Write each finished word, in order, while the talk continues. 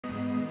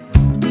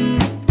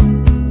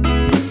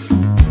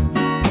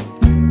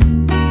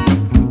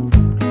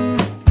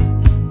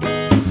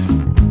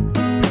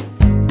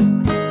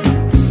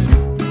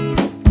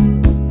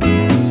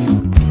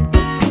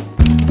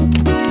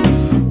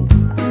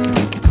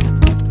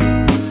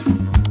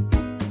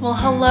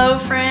hello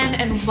friend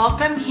and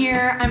welcome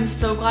here. I'm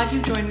so glad you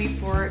joined me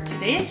for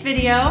today's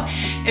video.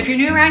 If you're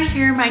new around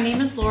here, my name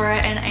is Laura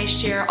and I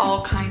share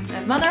all kinds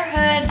of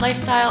motherhood,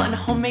 lifestyle, and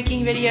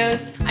homemaking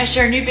videos. I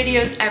share new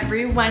videos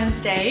every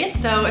Wednesday,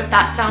 so if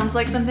that sounds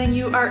like something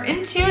you are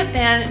into,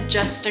 then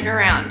just stick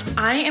around.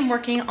 I am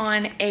working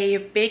on a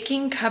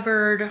baking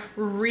cupboard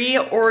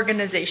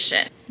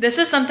reorganization. This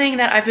is something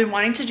that I've been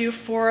wanting to do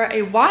for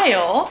a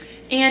while.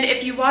 And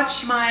if you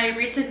watched my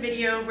recent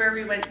video where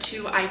we went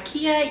to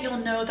IKEA, you'll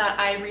know that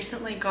I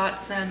recently got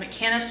some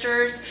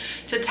canisters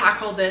to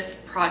tackle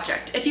this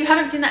project. If you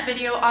haven't seen that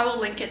video, I will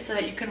link it so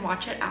that you can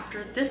watch it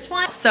after this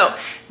one. So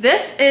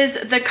this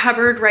is the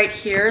cupboard right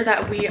here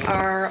that we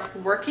are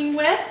working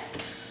with.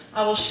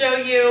 I will show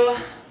you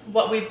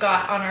what we've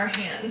got on our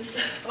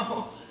hands.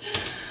 Oh,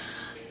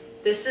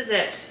 this is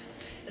it.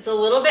 It's a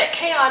little bit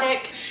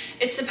chaotic.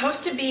 It's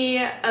supposed to be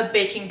a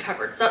baking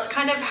cupboard. So that's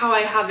kind of how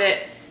I have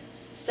it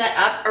set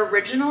up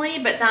originally,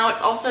 but now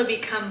it's also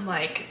become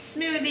like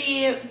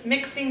smoothie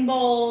mixing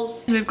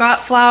bowls. We've got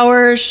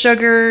flours,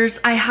 sugars.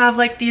 I have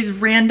like these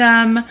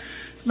random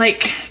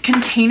like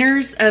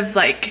containers of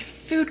like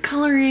food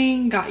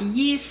coloring, got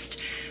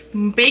yeast,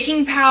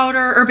 baking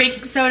powder or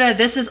baking soda.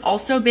 This is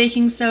also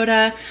baking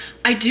soda.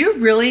 I do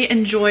really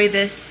enjoy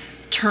this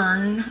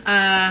turn,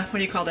 what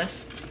do you call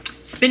this?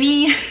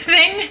 Spinny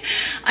thing.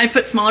 I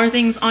put smaller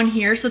things on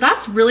here, so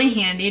that's really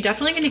handy.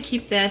 Definitely gonna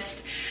keep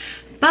this.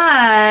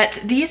 But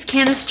these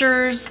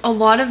canisters, a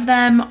lot of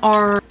them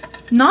are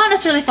not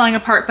necessarily falling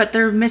apart, but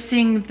they're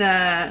missing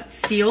the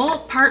seal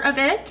part of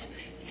it.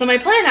 So my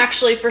plan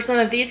actually for some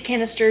of these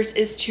canisters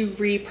is to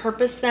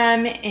repurpose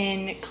them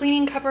in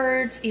cleaning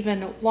cupboards,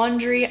 even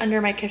laundry under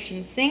my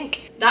kitchen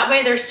sink. That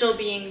way they're still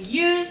being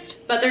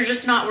used, but they're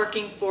just not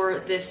working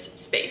for this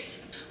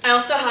space. I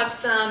also have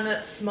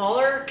some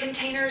smaller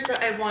containers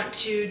that I want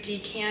to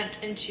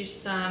decant into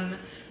some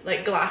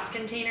like glass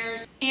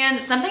containers.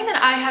 And something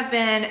that I have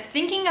been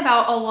thinking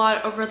about a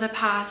lot over the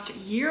past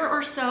year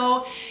or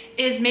so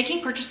is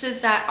making purchases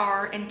that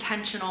are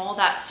intentional,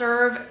 that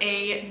serve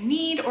a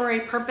need or a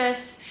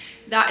purpose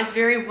that is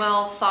very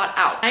well thought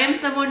out. I am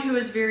someone who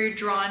is very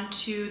drawn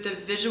to the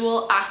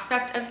visual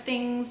aspect of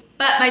things,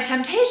 but my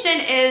temptation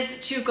is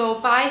to go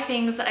buy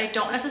things that I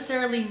don't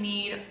necessarily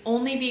need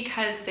only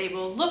because they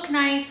will look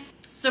nice.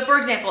 So for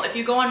example, if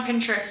you go on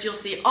Pinterest, you'll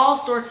see all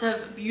sorts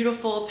of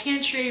beautiful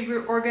pantry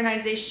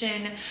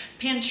organization,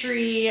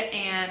 pantry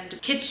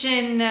and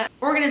kitchen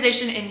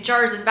organization in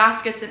jars and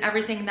baskets and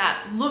everything that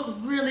look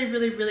really,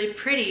 really, really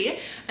pretty.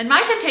 And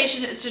my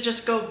temptation is to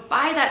just go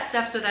buy that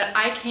stuff so that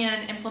I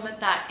can implement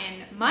that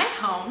in my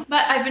home.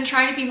 But I've been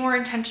trying to be more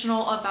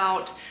intentional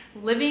about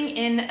living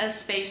in a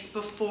space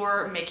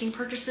before making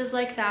purchases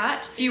like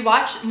that. If you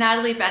watch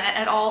Natalie Bennett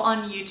at all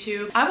on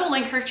YouTube, I will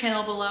link her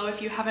channel below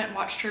if you haven't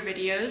watched her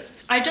videos.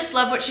 I just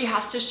love what she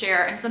has to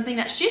share, and something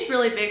that she's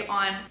really big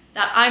on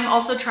that I'm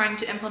also trying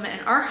to implement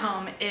in our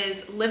home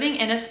is living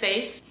in a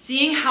space,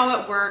 seeing how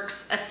it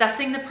works,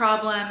 assessing the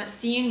problem,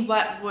 seeing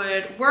what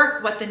would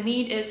work, what the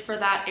need is for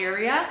that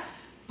area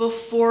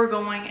before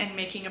going and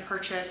making a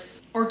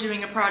purchase or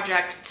doing a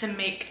project to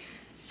make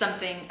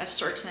something a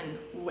certain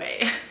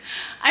way.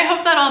 I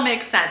hope that all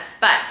makes sense.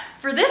 But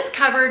for this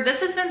cupboard, this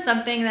has been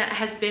something that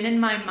has been in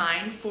my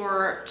mind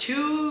for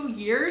 2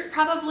 years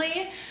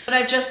probably, but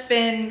I've just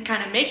been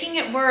kind of making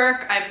it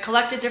work. I've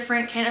collected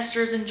different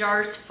canisters and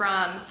jars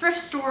from thrift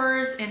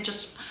stores and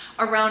just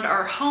around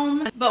our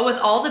home. But with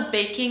all the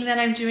baking that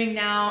I'm doing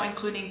now,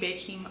 including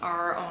baking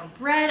our own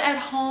bread at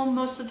home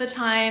most of the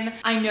time,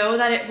 I know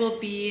that it will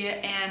be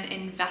an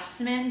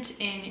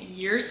investment in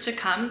years to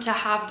come to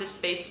have this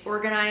space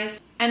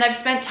organized. And I've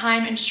spent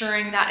time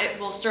ensuring that it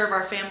will serve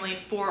our family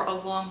for a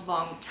long,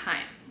 long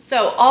time.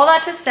 So all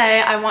that to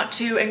say, I want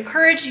to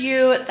encourage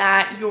you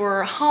that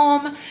your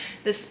home,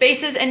 the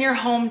spaces in your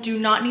home do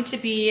not need to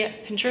be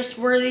Pinterest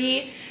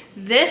worthy.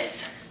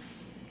 This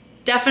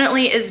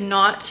definitely is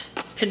not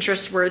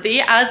Pinterest worthy,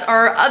 as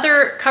are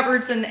other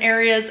cupboards and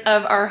areas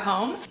of our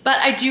home. But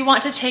I do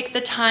want to take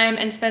the time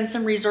and spend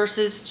some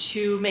resources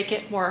to make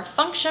it more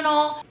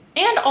functional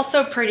and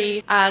also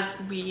pretty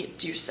as we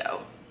do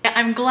so.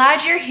 I'm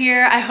glad you're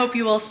here. I hope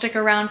you will stick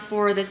around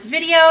for this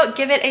video.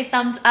 Give it a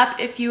thumbs up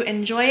if you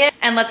enjoy it,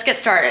 and let's get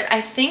started.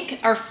 I think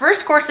our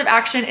first course of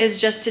action is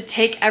just to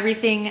take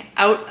everything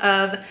out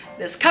of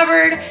this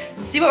cupboard,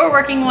 see what we're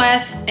working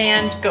with,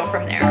 and go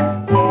from there.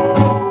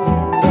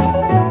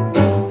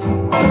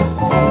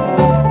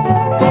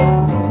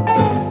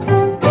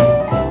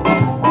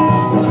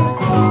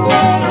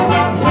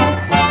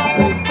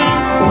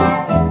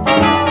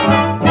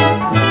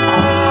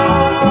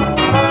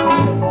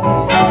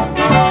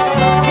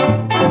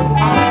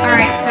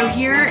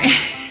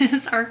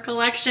 Our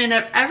collection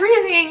of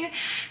everything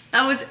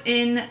that was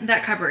in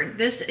that cupboard.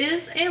 This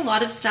is a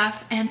lot of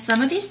stuff, and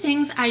some of these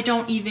things I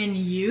don't even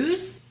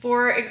use.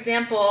 For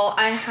example,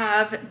 I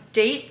have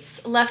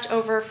dates left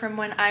over from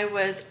when I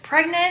was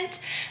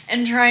pregnant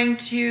and trying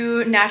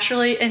to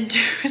naturally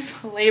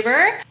induce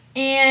labor.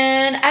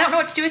 And I don't know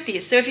what to do with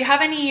these. So if you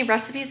have any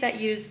recipes that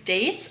use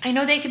dates, I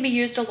know they can be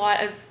used a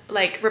lot as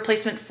like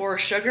replacement for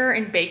sugar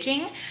in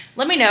baking.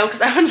 Let me know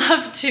because I would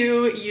love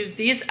to use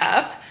these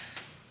up.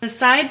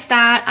 Besides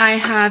that, I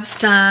have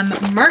some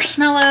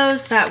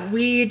marshmallows that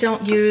we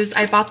don't use.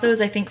 I bought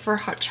those, I think, for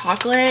hot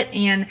chocolate,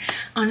 and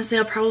honestly,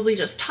 I'll probably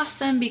just toss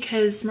them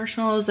because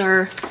marshmallows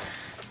are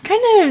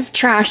kind of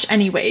trash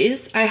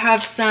anyways. I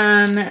have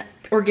some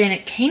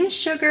organic cane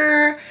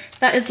sugar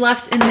that is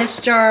left in this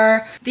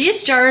jar.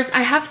 These jars,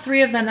 I have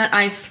 3 of them that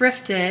I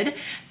thrifted,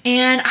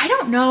 and I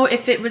don't know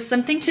if it was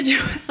something to do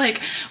with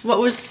like what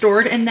was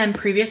stored in them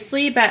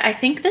previously, but I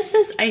think this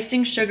is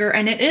icing sugar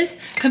and it is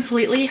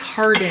completely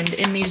hardened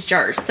in these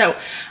jars. So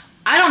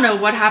I don't know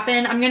what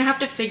happened. I'm gonna have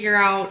to figure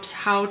out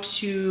how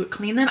to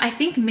clean them. I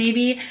think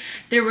maybe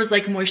there was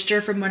like moisture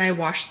from when I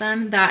washed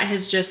them that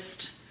has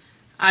just,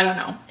 I don't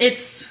know.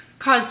 It's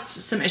caused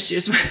some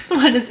issues with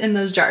what is in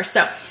those jars.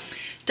 So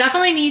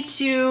definitely need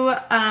to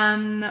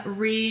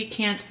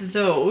recant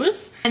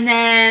those. And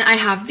then I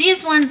have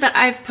these ones that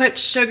I've put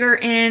sugar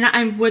in.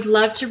 I would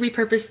love to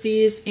repurpose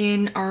these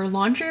in our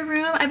laundry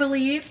room, I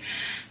believe.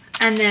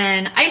 And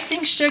then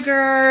icing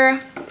sugar.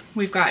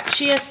 We've got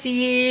chia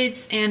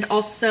seeds and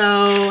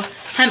also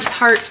hemp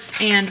hearts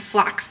and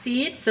flax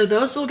seeds. So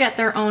those will get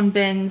their own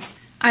bins.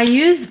 I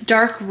use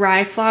dark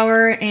rye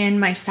flour in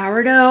my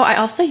sourdough. I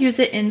also use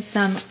it in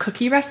some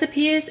cookie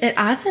recipes. It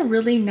adds a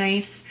really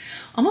nice,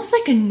 almost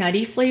like a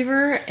nutty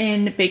flavor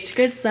in baked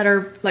goods that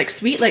are like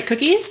sweet, like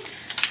cookies.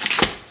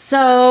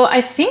 So I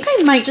think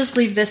I might just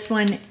leave this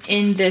one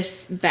in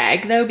this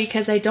bag though,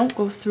 because I don't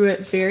go through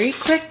it very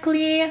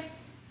quickly.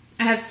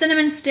 I have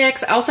cinnamon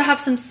sticks. I also have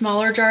some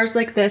smaller jars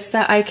like this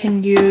that I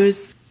can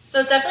use. So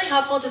it's definitely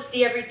helpful to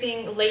see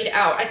everything laid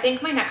out. I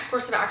think my next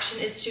course of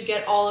action is to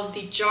get all of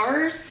the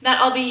jars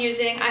that I'll be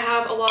using. I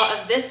have a lot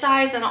of this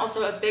size and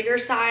also a bigger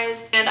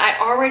size, and I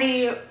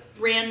already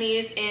ran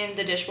these in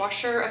the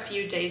dishwasher a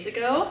few days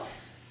ago.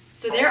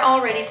 So they're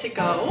all ready to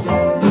go.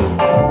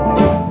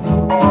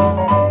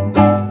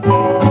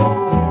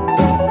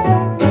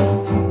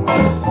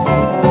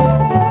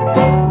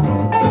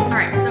 All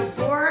right, so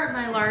for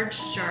my large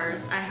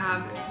jars, I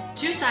have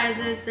 2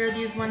 sizes. There are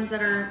these ones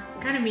that are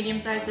kind of medium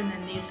sized and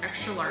then these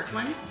extra large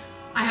ones.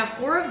 I have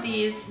 4 of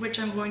these, which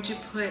I'm going to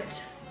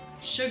put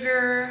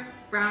sugar,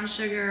 brown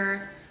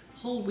sugar,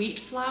 whole wheat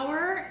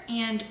flour,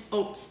 and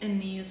oats in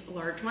these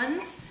large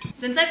ones.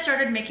 Since I've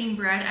started making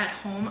bread at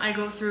home, I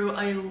go through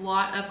a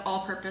lot of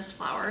all-purpose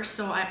flour.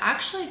 So I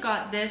actually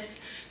got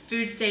this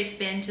food safe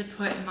bin to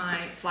put my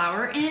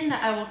flour in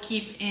that I will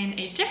keep in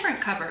a different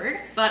cupboard,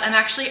 but I'm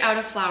actually out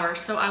of flour,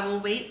 so I will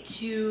wait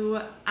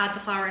to add the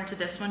flour into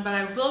this one, but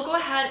I will go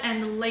ahead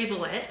and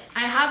label it.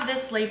 I have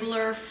this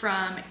labeler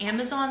from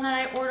Amazon that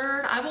I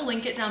ordered. I will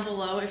link it down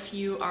below if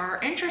you are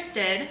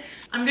interested.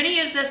 I'm gonna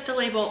use this to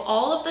label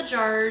all of the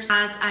jars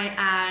as I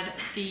add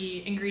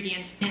the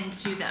ingredients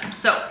into them.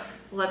 So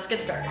let's get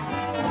started.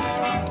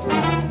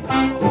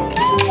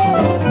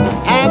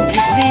 Have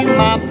you seen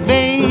my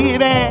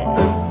baby?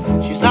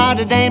 She's not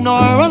a dame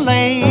nor a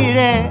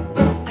lady.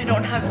 I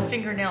don't have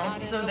fingernails,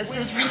 so this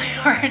is really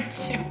hard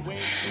to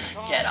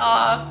get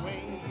off.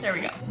 There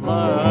we go.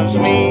 Loves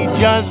me,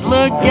 just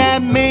look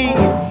at me.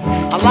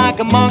 I'm like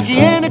a monkey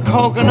in a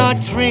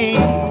coconut tree.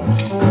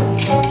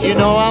 You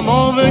know I'm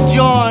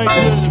overjoyed,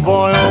 'cause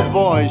boy, oh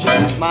boy,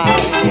 she's my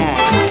cat.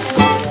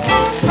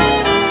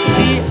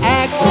 She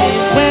acts me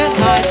when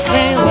I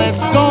say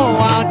let's go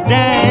out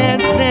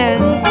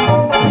dancing.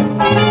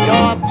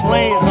 Your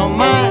place or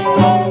mine,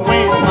 don't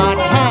waste my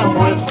time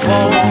with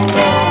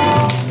romancing.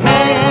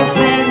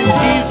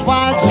 She's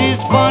wild,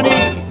 she's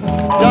funny,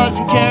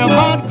 doesn't care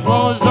about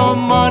clothes or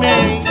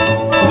money.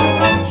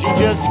 She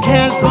just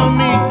cares for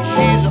me,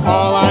 she's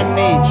all I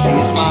need,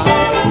 she's my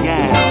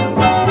gal.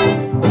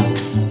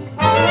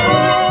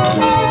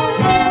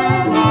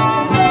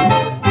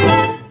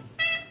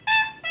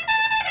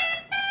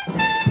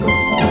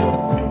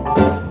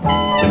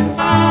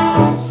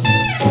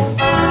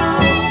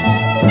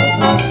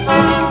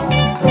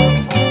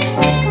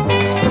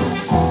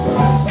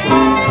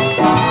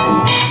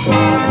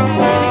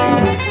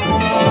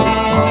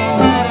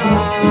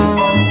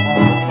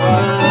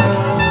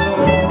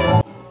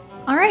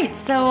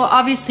 So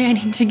obviously I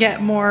need to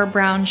get more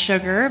brown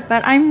sugar,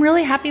 but I'm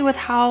really happy with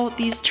how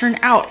these turn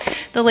out.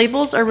 The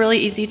labels are really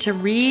easy to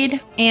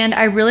read, and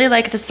I really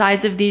like the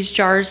size of these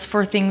jars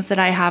for things that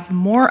I have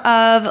more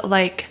of,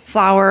 like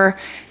flour,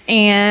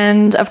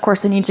 and of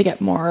course I need to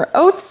get more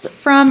oats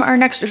from our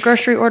next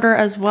grocery order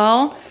as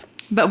well.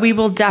 But we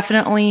will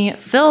definitely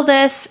fill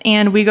this,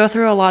 and we go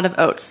through a lot of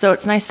oats, so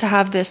it's nice to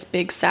have this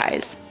big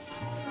size.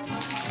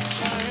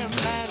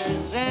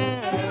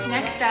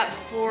 Next up,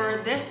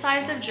 for this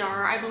size of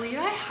jar, I believe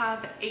I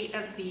have 8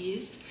 of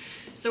these.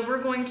 So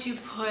we're going to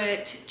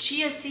put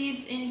chia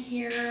seeds in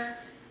here,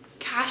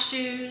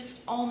 cashews,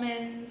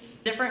 almonds,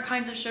 different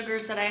kinds of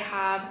sugars that I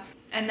have.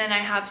 And then I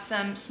have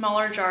some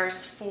smaller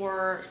jars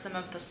for some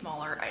of the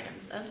smaller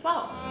items as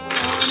well.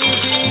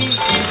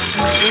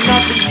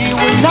 Nothing she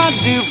would not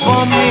do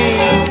for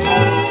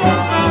me.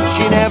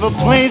 She never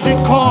plays it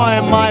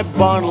coy, my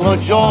bundle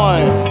of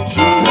joy.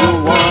 She's the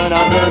one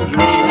I've been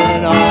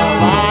dreaming of.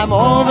 I'm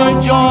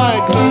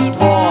overjoyed, 'cause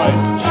boy,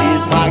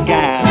 she's my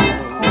gal.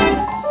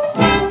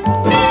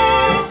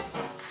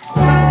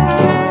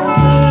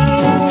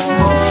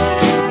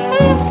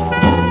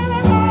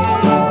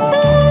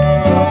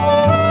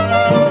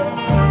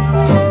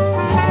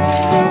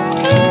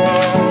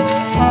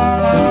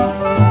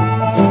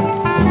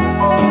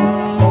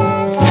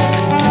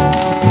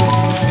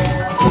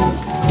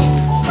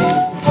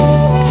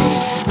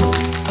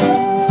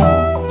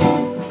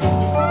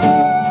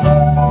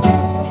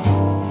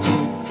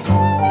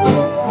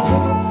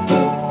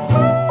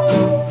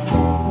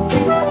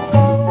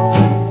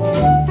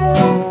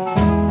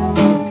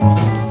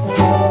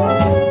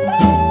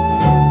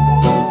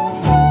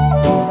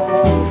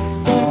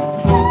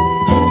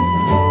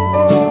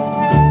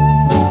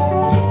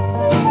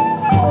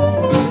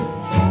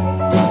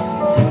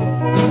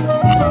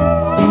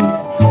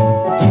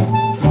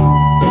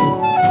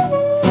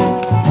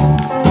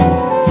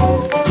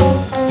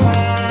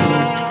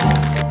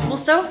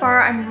 So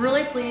far, I'm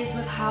really pleased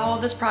with how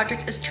this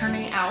project is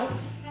turning out.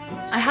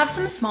 I have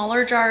some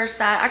smaller jars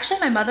that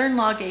actually my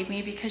mother-in-law gave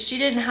me because she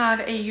didn't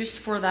have a use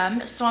for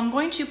them. So I'm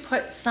going to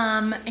put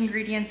some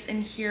ingredients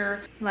in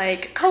here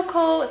like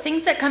cocoa,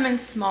 things that come in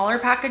smaller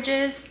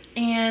packages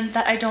and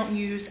that I don't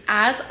use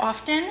as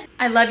often.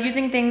 I love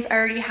using things I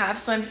already have,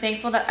 so I'm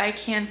thankful that I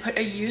can put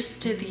a use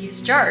to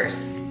these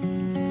jars.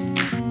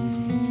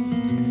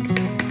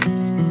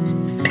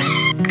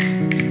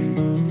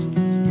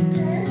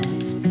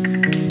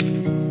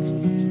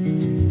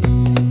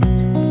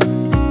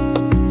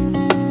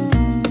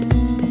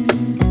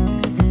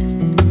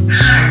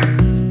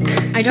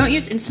 I don't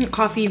use instant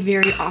coffee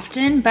very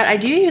often, but I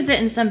do use it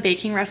in some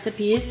baking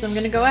recipes, so I'm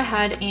gonna go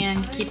ahead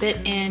and keep it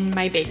in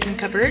my baking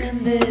cupboard.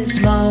 In this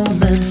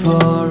moment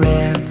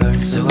forever,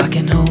 so I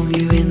can hold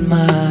you in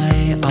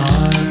my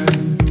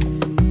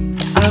arm.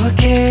 I will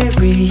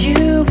carry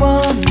you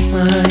on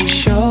my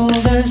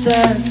shoulders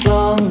as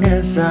long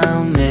as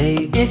I'll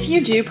make. If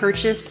you do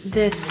purchase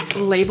this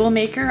label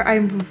maker, I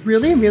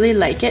really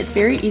like it. It's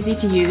very easy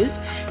to use.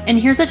 And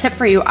here's a tip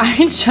for you.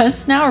 I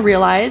just now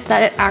realized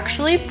that it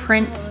actually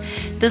prints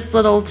this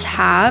little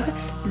tab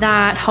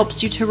that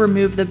helps you to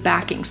remove the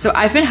backing. So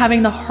I've been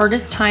having the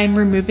hardest time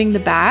removing the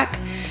back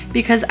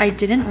because I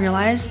didn't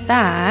realize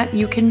that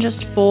you can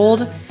just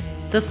fold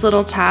this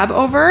little tab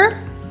over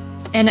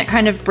and it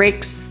kind of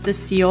breaks the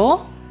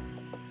seal,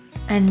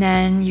 and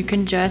then you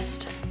can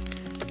just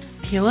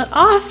peel it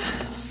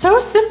off. So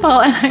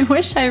simple, and I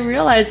wish I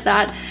realized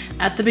that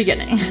at the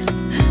beginning.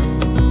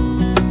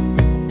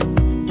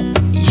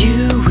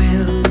 You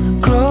will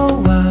grow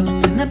up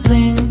in the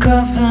blink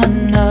of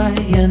an eye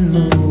and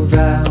move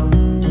out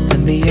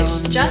and beyond.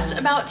 It's just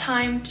about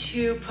time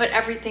to put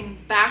everything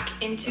back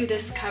into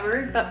this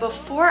cupboard, but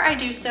before I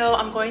do so,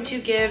 I'm going to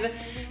give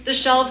the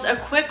shelves a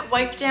quick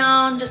wipe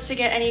down just to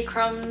get any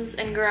crumbs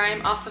and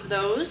grime off of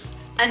those.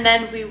 And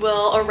then we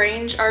will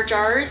arrange our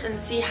jars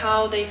and see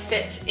how they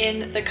fit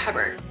in the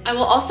cupboard. I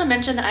will also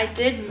mention that I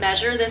did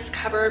measure this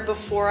cupboard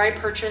before I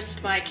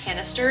purchased my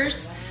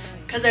canisters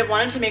because I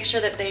wanted to make sure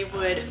that they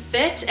would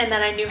fit and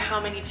that I knew how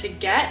many to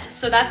get.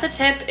 So that's a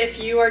tip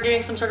if you are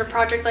doing some sort of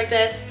project like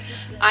this.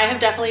 I have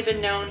definitely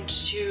been known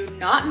to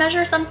not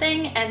measure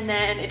something and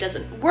then it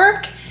doesn't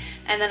work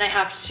and then I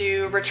have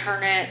to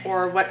return it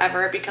or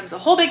whatever. It becomes a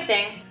whole big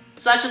thing.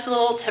 So that's just a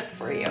little tip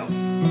for you.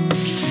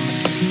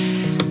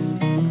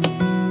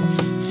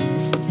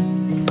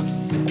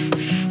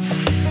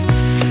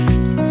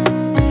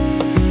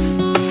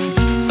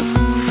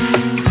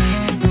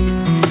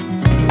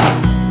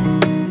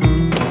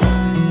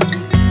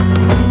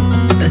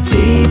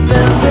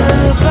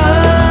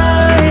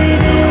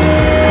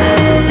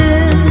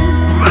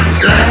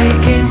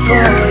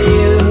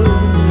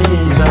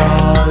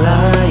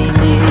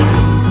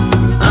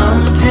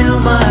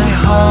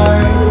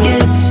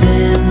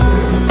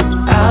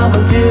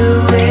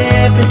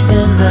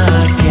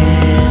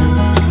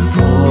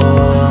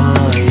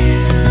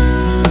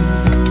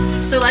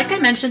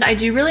 I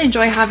do really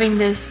enjoy having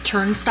this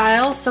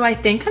turnstile, so I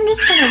think I'm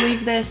just gonna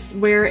leave this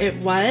where it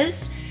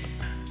was.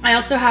 I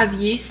also have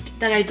yeast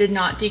that I did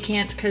not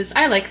decant because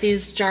I like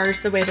these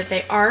jars the way that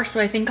they are, so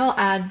I think I'll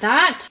add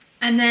that.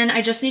 And then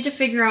I just need to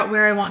figure out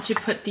where I want to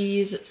put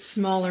these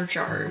smaller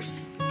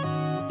jars.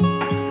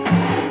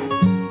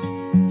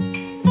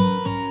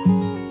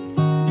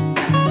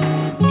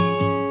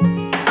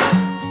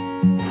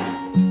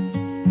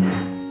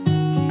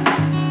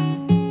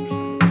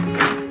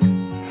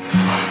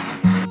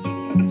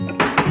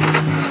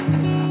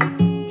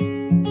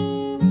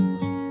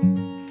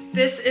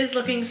 This is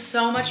looking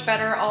so much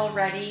better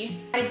already.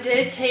 I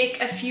did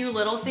take a few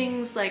little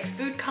things like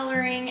food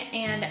coloring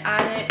and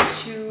add it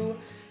to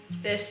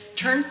this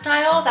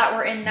turnstile that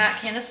were in that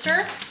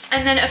canister.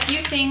 And then a few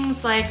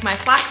things like my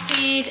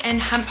flaxseed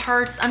and hemp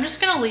hearts, I'm just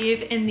gonna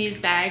leave in these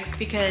bags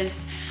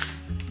because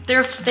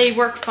they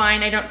work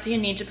fine. I don't see a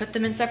need to put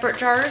them in separate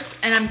jars.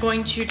 And I'm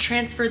going to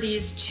transfer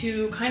these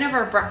to kind of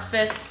our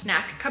breakfast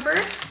snack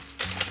cupboard.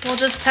 We'll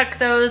just tuck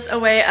those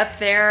away up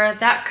there.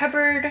 That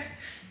cupboard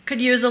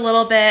could use a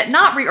little bit,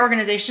 not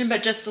reorganization,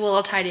 but just a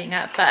little tidying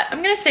up, but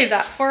I'm gonna save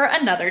that for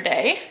another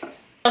day. I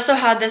also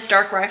had this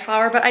dark rye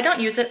flour, but I don't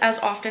use it as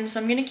often, so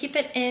I'm gonna keep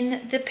it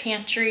in the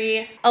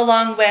pantry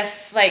along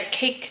with like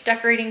cake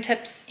decorating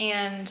tips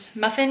and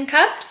muffin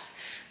cups.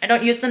 I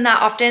don't use them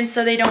that often,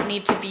 so they don't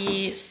need to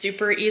be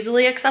super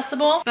easily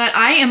accessible. But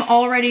I am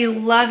already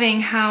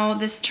loving how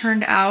this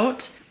turned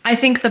out. I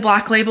think the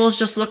black labels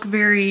just look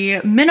very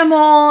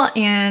minimal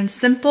and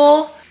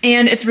simple.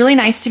 And it's really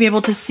nice to be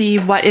able to see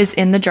what is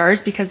in the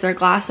jars because they're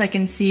glass. I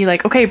can see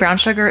like, okay, brown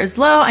sugar is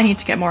low. I need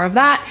to get more of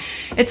that.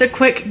 It's a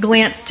quick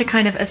glance to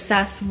kind of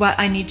assess what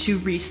I need to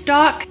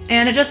restock.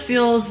 And it just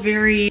feels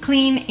very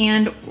clean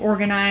and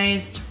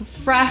organized,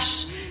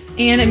 fresh.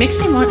 And it makes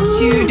me want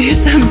to do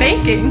some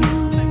baking.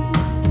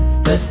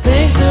 There's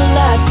things in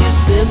life you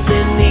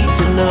simply need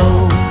to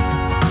know.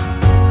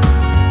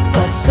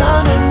 But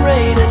sun and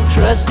rain and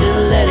trust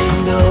and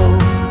letting go.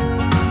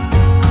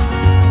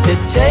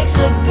 It takes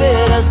a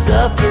bit of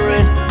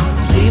suffering,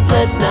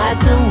 sleepless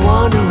nights and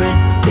wandering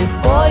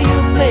before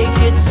you make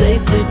it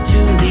safely to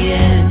the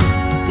end,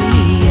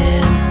 the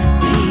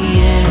end, the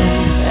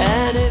end.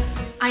 And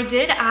if I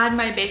did add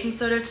my baking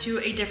soda to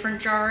a different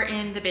jar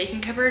in the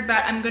baking cupboard,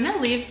 but I'm gonna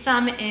leave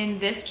some in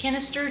this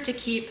canister to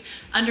keep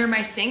under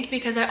my sink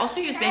because I also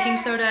use baking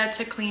soda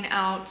to clean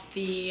out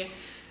the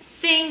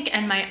sink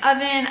and my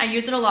oven. I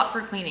use it a lot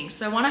for cleaning,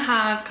 so I want to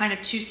have kind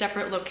of two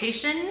separate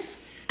locations.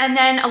 And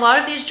then a lot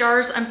of these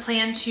jars I'm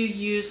planning to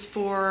use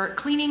for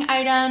cleaning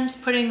items,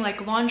 putting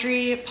like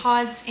laundry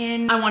pods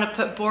in. I want to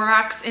put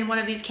borax in one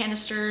of these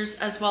canisters,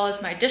 as well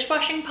as my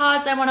dishwashing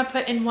pods I want to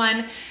put in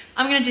one.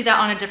 I'm going to do that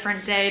on a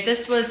different day.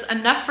 This was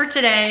enough for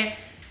today.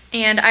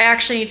 And I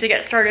actually need to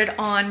get started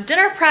on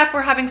dinner prep.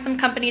 We're having some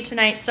company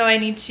tonight, so I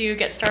need to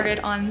get started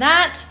on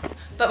that.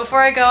 But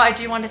before I go, I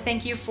do want to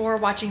thank you for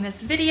watching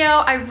this video.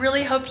 I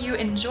really hope you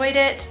enjoyed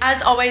it.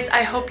 As always,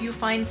 I hope you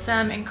find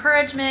some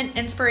encouragement,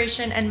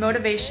 inspiration, and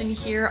motivation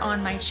here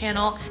on my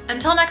channel.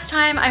 Until next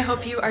time, I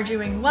hope you are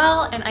doing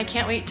well, and I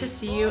can't wait to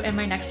see you in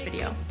my next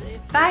video.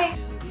 Bye!